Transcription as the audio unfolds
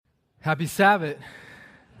Happy Sabbath.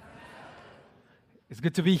 It's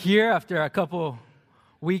good to be here after a couple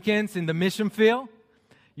weekends in the mission field.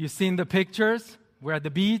 You've seen the pictures. We're at the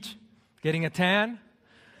beach, getting a tan.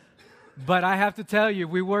 But I have to tell you,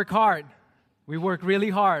 we work hard. We work really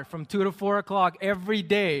hard from 2 to 4 o'clock every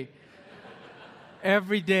day.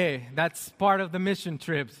 Every day. That's part of the mission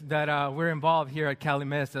trips that we're involved here at Cali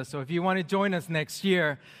Mesa. So if you want to join us next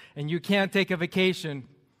year and you can't take a vacation,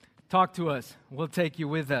 talk to us. We'll take you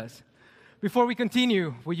with us. Before we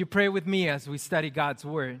continue, will you pray with me as we study God's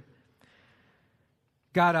Word?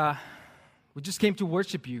 God, we just came to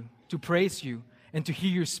worship you, to praise you, and to hear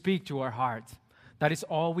you speak to our hearts. That is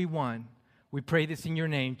all we want. We pray this in your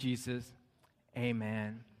name, Jesus.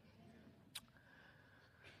 Amen.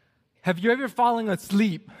 Have you ever fallen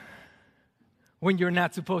asleep when you're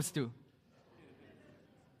not supposed to?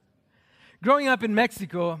 Growing up in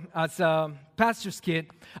Mexico as a pastor's kid,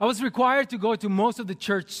 I was required to go to most of the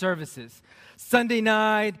church services. Sunday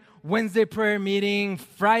night, Wednesday prayer meeting,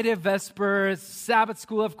 Friday Vespers, Sabbath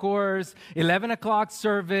school, of course, 11 o'clock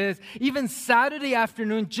service, even Saturday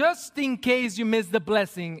afternoon, just in case you missed the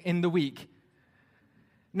blessing in the week.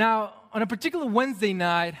 Now, on a particular Wednesday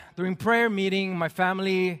night, during prayer meeting, my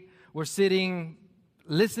family were sitting,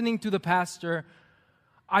 listening to the pastor.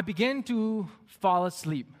 I began to fall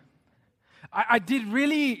asleep. I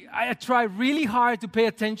tried really hard to pay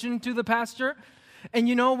attention to the pastor. And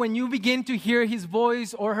you know, when you begin to hear his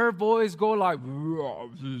voice or her voice go like,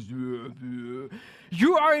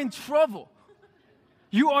 you are in trouble.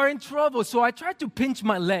 You are in trouble. So I tried to pinch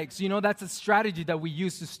my legs. You know, that's a strategy that we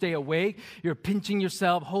use to stay awake. You're pinching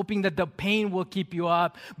yourself, hoping that the pain will keep you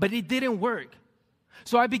up. But it didn't work.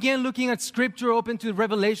 So I began looking at Scripture, open to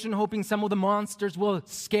Revelation, hoping some of the monsters will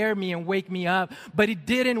scare me and wake me up. But it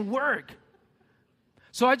didn't work.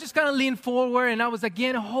 So I just kind of leaned forward, and I was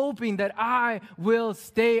again hoping that I will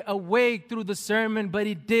stay awake through the sermon, but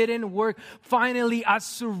it didn't work. Finally, I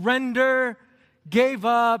surrendered, gave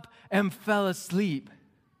up, and fell asleep.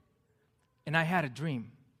 And I had a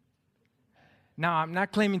dream. Now, I'm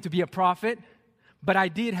not claiming to be a prophet, but I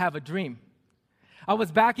did have a dream. I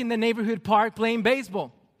was back in the neighborhood park playing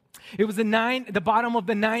baseball. It was the bottom of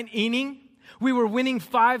the ninth inning. We were winning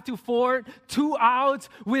 5-4, 2 outs.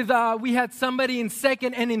 We had somebody in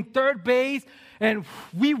second and in third base, and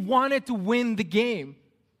we wanted to win the game.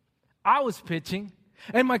 I was pitching,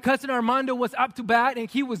 and my cousin Armando was up to bat, and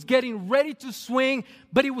he was getting ready to swing,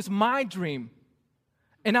 but it was my dream,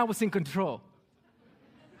 and I was in control.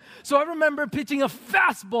 So I remember pitching a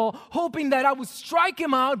fastball, hoping that I would strike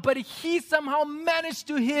him out, but he somehow managed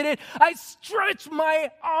to hit it. I stretched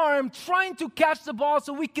my arm trying to catch the ball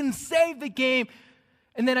so we can save the game,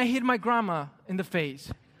 and then I hit my grandma in the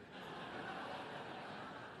face.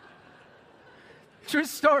 True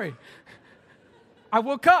story. I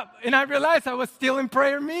woke up and I realized I was still in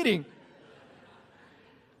prayer meeting.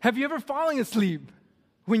 Have you ever fallen asleep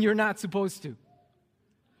when you're not supposed to?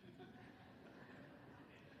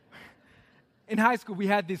 In high school, we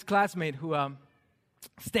had this classmate who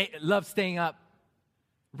loved staying up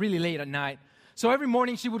really late at night. So every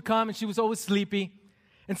morning she would come and she was always sleepy.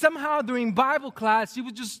 And somehow during Bible class, she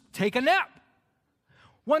would just take a nap.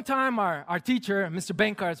 One time our teacher, Mr.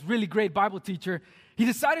 Benkars, really great Bible teacher, he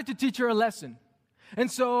decided to teach her a lesson. And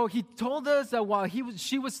so he told us that while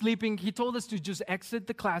she was sleeping, he told us to just exit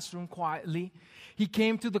the classroom quietly. He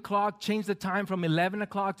came to the clock, changed the time from 11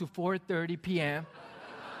 o'clock to 4:30 p.m.,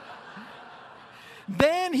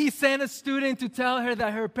 Then he sent a student to tell her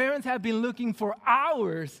that her parents had been looking for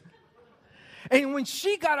hours. And when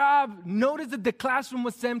she got up, noticed that the classroom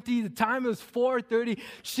was empty, the time was 4:30,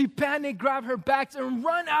 she panicked, grabbed her bags, and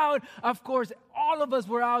ran out. Of course, all of us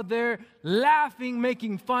were out there laughing,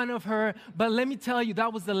 making fun of her. But let me tell you,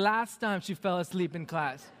 that was the last time she fell asleep in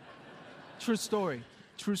class. True story.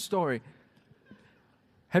 True story.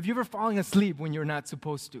 Have you ever fallen asleep when you're not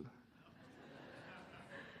supposed to?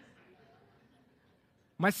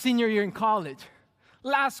 My senior year in college,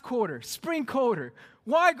 last quarter, spring quarter,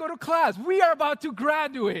 why go to class? We are about to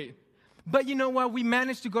graduate. But you know what? We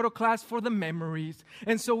managed to go to class for the memories.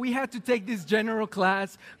 And so we had to take this general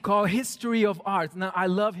class called History of Art. Now, I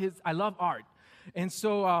love art. And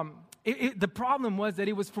so the problem was that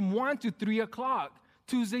it was from 1 to 3 o'clock,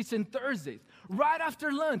 Tuesdays and Thursdays, right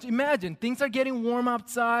after lunch. Imagine, things are getting warm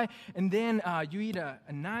outside, and then you eat a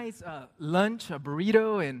nice lunch, a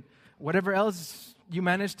burrito, and whatever else you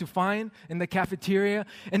managed to find in the cafeteria.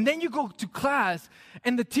 And then you go to class,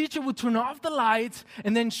 and the teacher would turn off the lights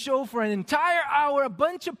and then show for an entire hour a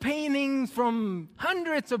bunch of paintings from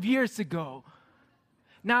hundreds of years ago.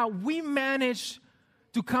 Now, we managed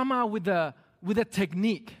to come out with a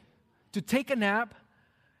technique to take a nap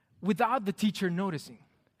without the teacher noticing.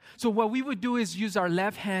 So what we would do is use our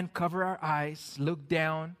left hand, cover our eyes, look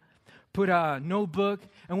down, put a notebook,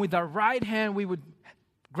 and with our right hand, we would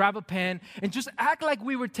grab a pen and just act like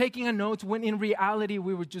we were taking a note when in reality,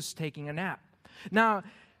 we were just taking a nap. Now,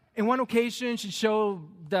 in one occasion, she showed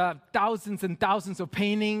the thousands and thousands of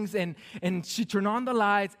paintings, and she turned on the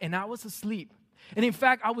lights, and I was asleep. And in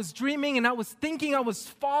fact, I was dreaming, and I was thinking I was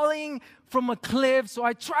falling from a cliff, so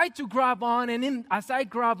I tried to grab on, and as I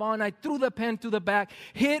grabbed on, I threw the pen to the back,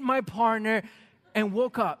 hit my partner, and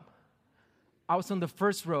woke up. I was on the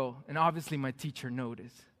first row, and obviously my teacher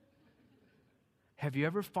noticed. Have you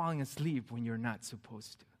ever fallen asleep when you're not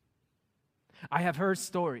supposed to? I have heard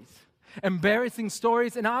stories, embarrassing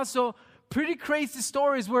stories, and also pretty crazy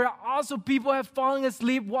stories where also people have fallen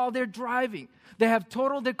asleep while they're driving. They have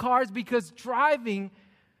totaled their cars because driving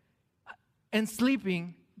and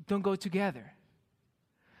sleeping don't go together.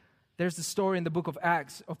 There's a story in the book of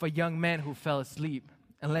Acts of a young man who fell asleep.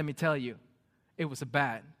 And let me tell you, it was a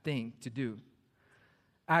bad thing to do.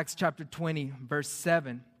 Acts chapter 20, verse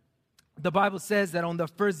 7. The Bible says that on the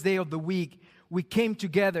first day of the week, we came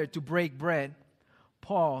together to break bread.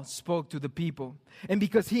 Paul spoke to the people, and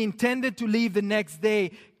because he intended to leave the next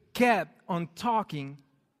day, kept on talking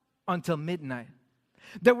until midnight.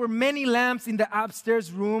 There were many lamps in the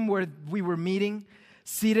upstairs room where we were meeting.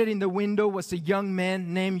 Seated in the window was a young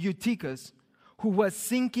man named Eutychus, who was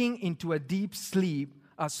sinking into a deep sleep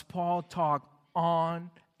as Paul talked on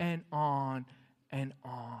and on and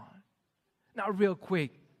on. Now, real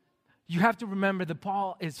quick, you have to remember that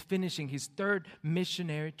Paul is finishing his third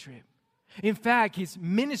missionary trip. In fact, his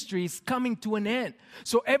ministry is coming to an end.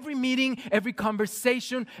 So every meeting, every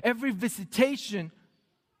conversation, every visitation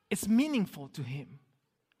is meaningful to him.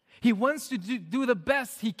 He wants to do the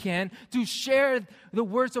best he can to share the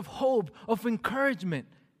words of hope, of encouragement.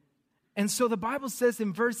 And so the Bible says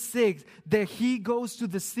in verse 6 that he goes to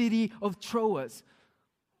the city of Troas,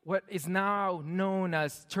 what is now known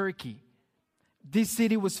as Turkey. This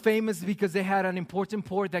city was famous because they had an important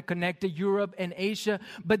port that connected Europe and Asia.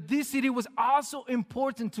 But this city was also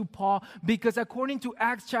important to Paul because according to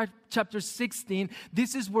Acts chapter 16,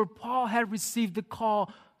 this is where Paul had received the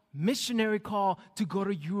call, missionary call, to go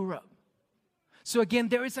to Europe. So again,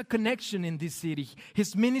 there is a connection in this city.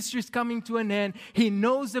 His ministry is coming to an end. He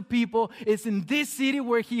knows the people. It's in this city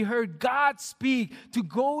where he heard God speak to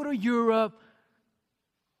go to Europe.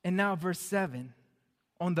 And now verse 7.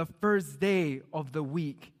 On the first day of the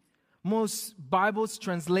week. Most Bibles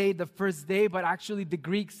translate the first day, but actually the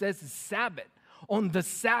Greek says it's Sabbath. On the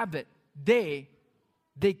Sabbath day,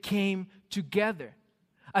 they came together.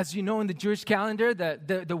 As you know, in the Jewish calendar,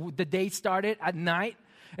 the day started at night.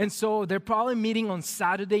 And so they're probably meeting on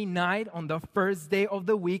Saturday night on the first day of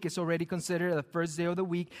the week. It's already considered the first day of the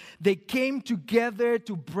week. They came together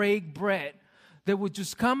to break bread. They would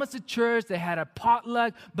just come as a church. They had a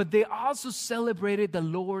potluck, but they also celebrated the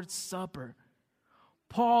Lord's Supper.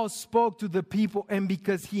 Paul spoke to the people, and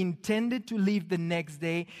because he intended to leave the next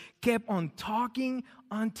day, kept on talking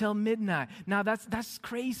until midnight. Now, that's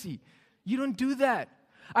crazy. You don't do that.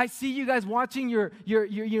 I see you guys watching your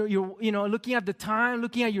looking at the time,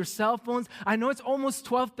 looking at your cell phones. I know it's almost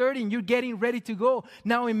 12:30 and you're getting ready to go.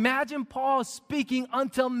 Now, imagine Paul speaking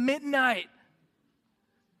until midnight.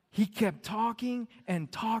 He kept talking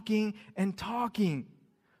and talking and talking.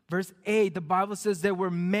 Verse 8, the Bible says there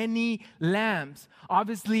were many lamps.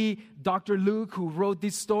 Obviously, Dr. Luke, who wrote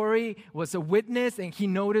this story, was a witness, and he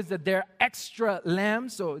noticed that there are extra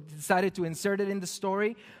lamps, so decided to insert it in the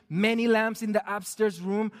story. Many lamps in the upstairs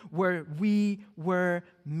room where we were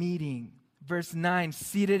meeting. Verse 9,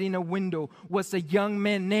 seated in a window was a young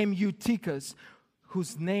man named Eutychus,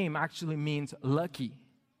 whose name actually means lucky.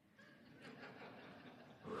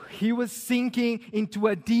 He was sinking into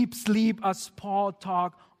a deep sleep as Paul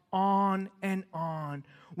talked on and on.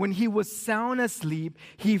 When he was sound asleep,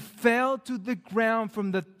 he fell to the ground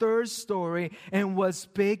from the third story and was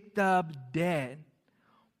picked up dead.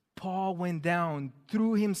 Paul went down,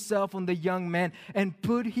 threw himself on the young man, and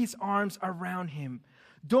put his arms around him.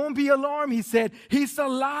 "Don't be alarmed," he said. "He's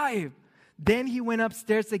alive." Then he went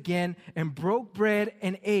upstairs again and broke bread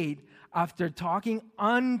and ate. After talking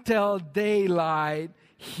until daylight,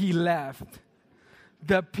 he left.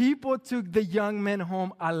 The people took the young man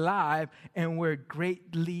home alive and were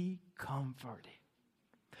greatly comforted.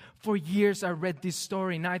 For years, I read this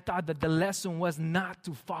story and I thought that the lesson was not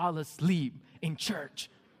to fall asleep in church,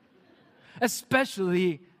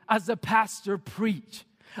 especially as the pastor preached.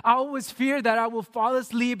 I always feared that I will fall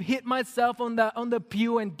asleep, hit myself on the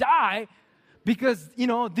pew and die because,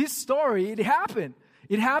 this story, it happened.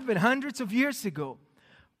 It happened hundreds of years ago.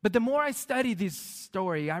 But the more I study this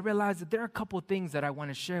story, I realize that there are a couple of things that I want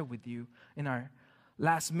to share with you in our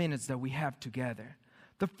last minutes that we have together.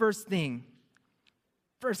 The first thing,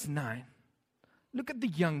 verse 9. Look at the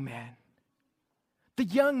young man. The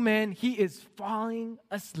young man, he is falling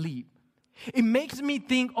asleep. It makes me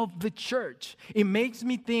think of the church. It makes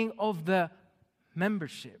me think of the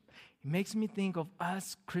membership. It makes me think of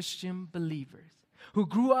us Christian believers who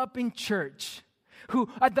grew up in church, who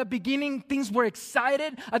at the beginning things were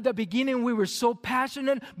excited. At the beginning we were so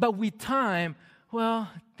passionate, but with time, well,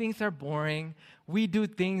 things are boring. We do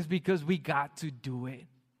things because we got to do it.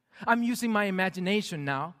 I'm using my imagination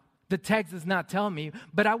now. The text does not tell me,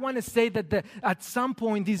 but I want to say that at some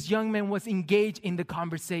point this young man was engaged in the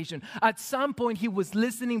conversation. At some point he was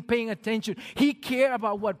listening, paying attention. He cared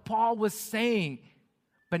about what Paul was saying.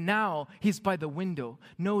 But now he's by the window.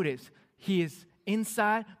 Notice, he is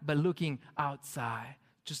inside but looking outside,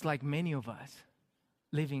 just like many of us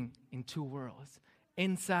living in two worlds.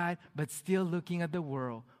 Inside but still looking at the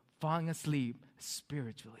world, falling asleep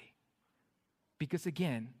spiritually. Because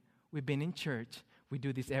again, we've been in church. We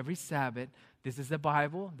do this every Sabbath. This is the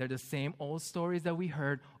Bible. They're the same old stories that we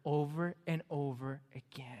heard over and over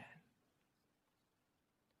again.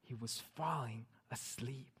 He was falling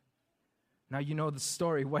asleep. Now you know the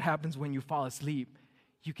story. What happens when you fall asleep?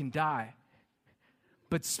 You can die.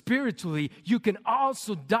 But spiritually, you can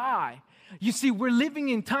also die. You see, we're living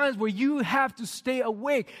in times where you have to stay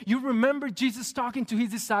awake. You remember Jesus talking to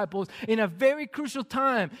his disciples in a very crucial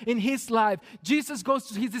time in his life. Jesus goes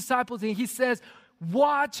to his disciples and he says,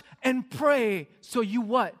 watch and pray so you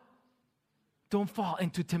what? Don't fall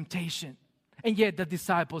into temptation. And yet the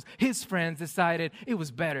disciples, his friends, decided it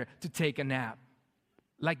was better to take a nap.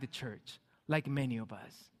 Like the church, like many of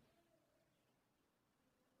us.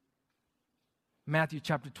 Matthew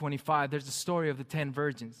chapter 25, there's a story of the 10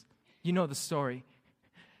 virgins. You know the story.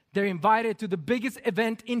 They're invited to the biggest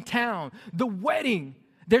event in town, the wedding.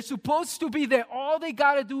 They're supposed to be there. All they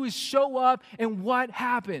got to do is show up. And what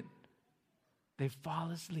happened? They fall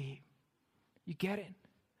asleep. You get it?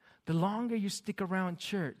 The longer you stick around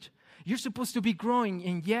church, you're supposed to be growing,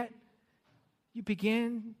 and yet you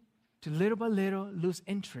begin to little by little lose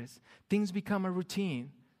interest. Things become a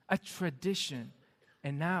routine, a tradition,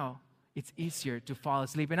 and now it's easier to fall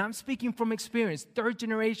asleep. And I'm speaking from experience, third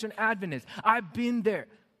generation Adventist. I've been there.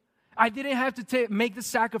 I didn't have to make the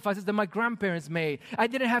sacrifices that my grandparents made. I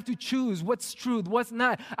didn't have to choose what's truth, what's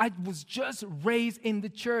not. I was just raised in the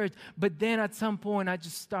church. But then at some point, I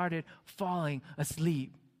just started falling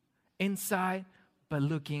asleep inside, but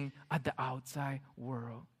looking at the outside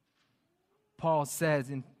world. Paul says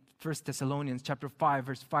in 1 Thessalonians chapter 5,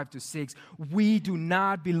 verse 5 to 6, we do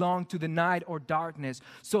not belong to the night or darkness.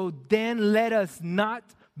 So then let us not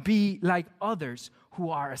be like others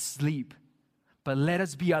who are asleep, but let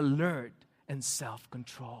us be alert and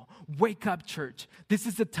self-control. Wake up, church. This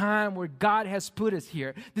is the time where God has put us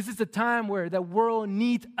here. This is the time where the world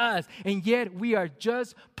needs us, and yet we are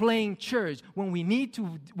just playing church. What we need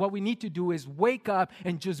to do is wake up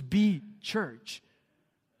and just be church.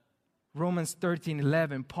 Romans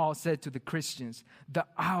 13:11, Paul said to the Christians, the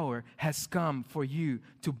hour has come for you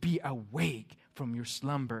to be awake from your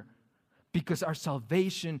slumber, because our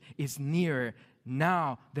salvation is nearer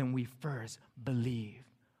now than we first believed.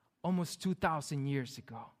 Almost 2,000 years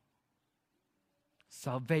ago.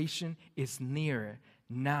 Salvation is nearer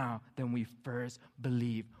now than we first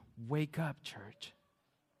believed. Wake up, church.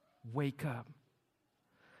 Wake up.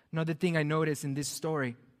 Another thing I noticed in this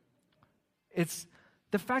story, it's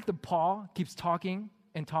the fact that Paul keeps talking,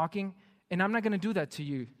 and I'm not going to do that to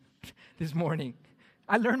you this morning.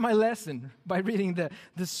 I learned my lesson by reading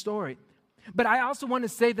the story. But I also want to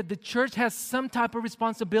say that the church has some type of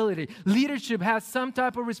responsibility. Leadership has some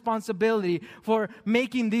type of responsibility for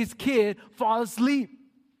making this kid fall asleep.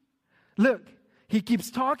 Look, he keeps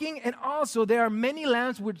talking, and also there are many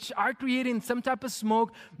lamps which are creating some type of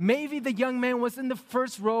smoke. Maybe the young man was in the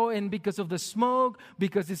first row, and because of the smoke,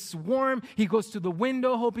 because it's warm, he goes to the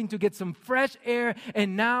window hoping to get some fresh air,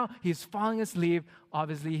 and now he's falling asleep.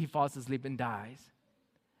 Obviously, he falls asleep and dies.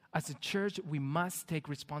 As a church, we must take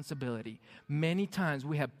responsibility. Many times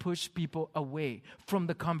we have pushed people away from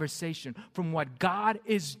the conversation, from what God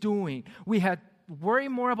is doing. We have worried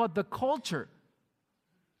more about the culture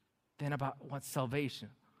than about what salvation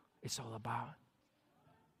is all about.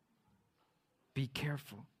 Be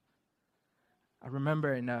careful. I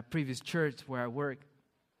remember in a previous church where I worked,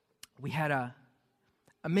 we had a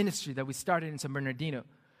ministry that we started in San Bernardino.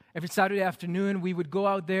 Every Saturday afternoon, we would go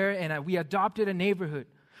out there, and we adopted a neighborhood.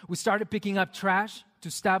 We started picking up trash to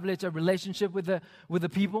establish a relationship with the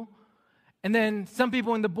people. And then some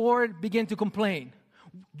people on the board began to complain.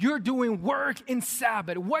 You're doing work in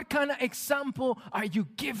Sabbath. What kind of example are you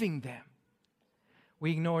giving them?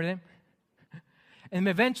 We ignore them. And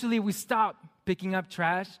eventually we stopped picking up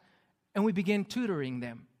trash and we began tutoring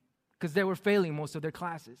them because they were failing most of their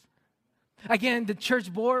classes. Again, the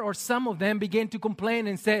church board or some of them began to complain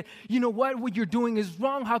and said, you know what you're doing is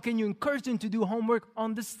wrong. How can you encourage them to do homework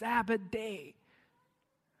on the Sabbath day?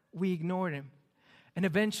 We ignored them. And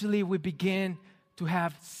eventually we began to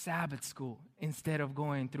have Sabbath school instead of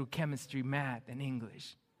going through chemistry, math, and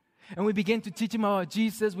English. And we began to teach them about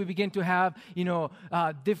Jesus. We began to have,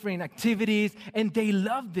 different activities, and they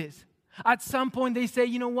loved this. At some point, they say,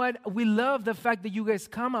 you know what? We love the fact that you guys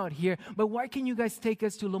come out here, but why can't you guys take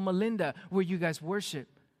us to Loma Linda where you guys worship?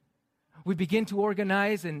 We begin to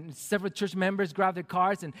organize, and several church members grabbed their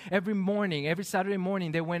cars, and every Saturday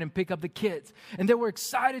morning, they went and picked up the kids. And they were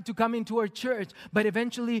excited to come into our church, but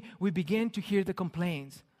eventually, we began to hear the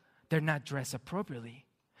complaints. They're not dressed appropriately.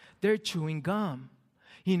 They're chewing gum.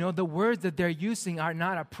 The words that they're using are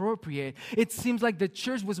not appropriate. It seems like the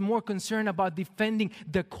church was more concerned about defending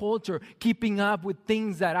the culture, keeping up with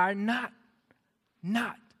things that are not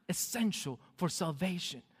essential for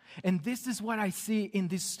salvation. And this is what I see in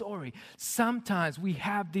this story. Sometimes we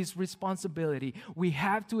have this responsibility. We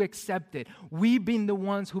have to accept it. We've been the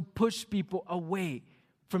ones who push people away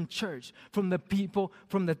from church, from the people,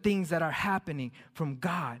 from the things that are happening, from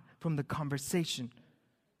God, from the conversation.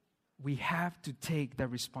 We have to take that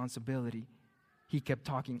responsibility. He kept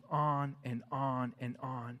talking on and on and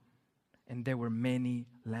on. And there were many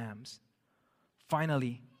lambs.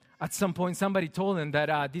 Finally, at some point, somebody told him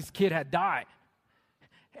that this kid had died.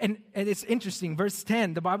 And it's interesting. Verse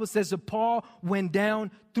 10, the Bible says that Paul went down,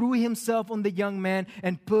 threw himself on the young man,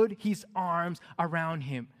 and put his arms around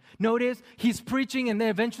him. Notice, he's preaching, and then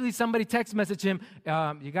eventually somebody text message him,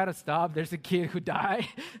 you got to stop. There's a kid who died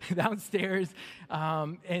downstairs,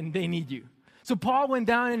 and they need you. So Paul went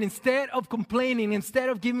down, and instead of complaining, instead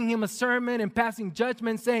of giving him a sermon and passing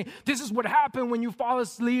judgment, saying, this is what happened when you fall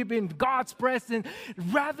asleep in God's presence,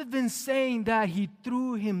 rather than saying that, he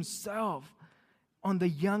threw himself on the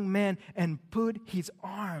young man and put his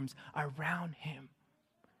arms around him.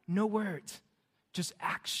 No words, just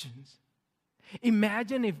actions.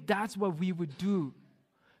 Imagine if that's what we would do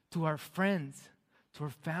to our friends, to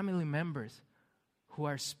our family members who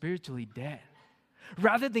are spiritually dead.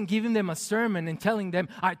 Rather than giving them a sermon and telling them,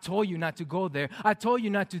 I told you not to go there, I told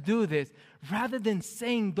you not to do this, rather than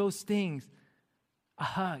saying those things, a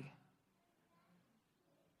hug,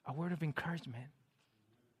 a word of encouragement.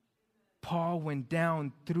 Paul went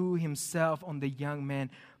down, threw himself on the young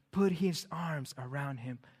man, put his arms around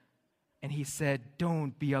him, and he said,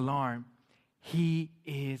 don't be alarmed. He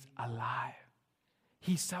is alive.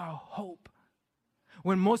 He saw hope.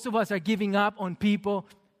 When most of us are giving up on people,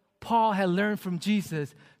 Paul had learned from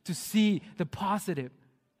Jesus to see the positive,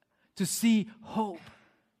 to see hope.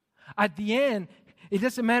 At the end, it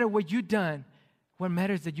doesn't matter what you've done. What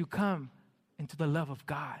matters is that you come into the love of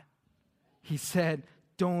God. He said,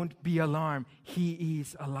 don't be alarmed. He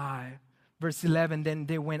is alive. Verse 11, then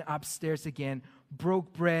they went upstairs again,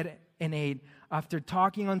 broke bread and ate. After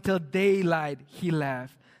talking until daylight, he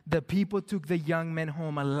left. The people took the young man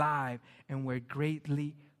home alive and were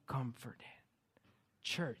greatly comforted.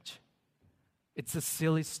 Church, it's a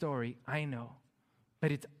silly story, I know,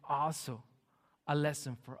 but it's also a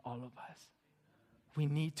lesson for all of us. We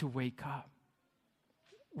need to wake up.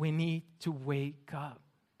 We need to wake up.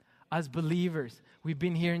 As believers, we've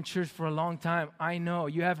been here in church for a long time. I know.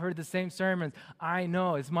 You have heard the same sermons. I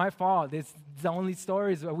know. It's my fault. It's the only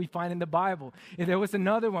stories that we find in the Bible. If there was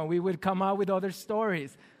another one, we would come out with other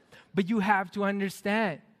stories. But you have to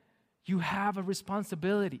understand, you have a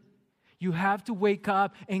responsibility. You have to wake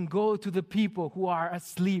up and go to the people who are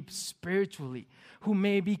asleep spiritually, who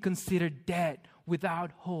may be considered dead,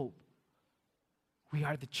 without hope. We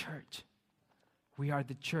are the church. We are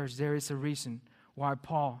the church. There is a reason why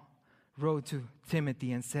Paul wrote to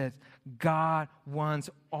Timothy and said, God wants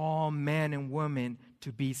all men and women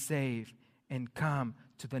to be saved and come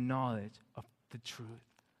to the knowledge of the truth.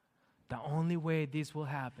 The only way this will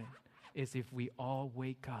happen is if we all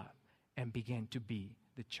wake up and begin to be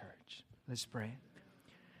the church. Let's pray.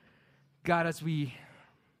 God, as we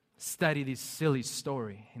study this silly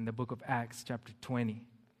story in the book of Acts chapter 20,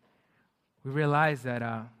 we realize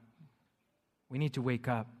that we need to wake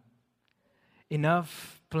up.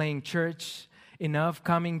 Enough playing church, enough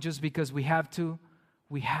coming just because we have to.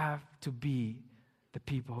 We have to be the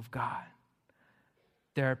people of God.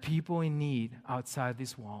 There are people in need outside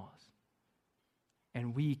these walls,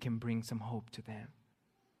 and we can bring some hope to them.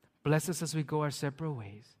 Bless us as we go our separate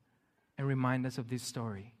ways, and remind us of this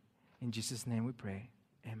story. In Jesus' name we pray.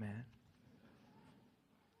 Amen.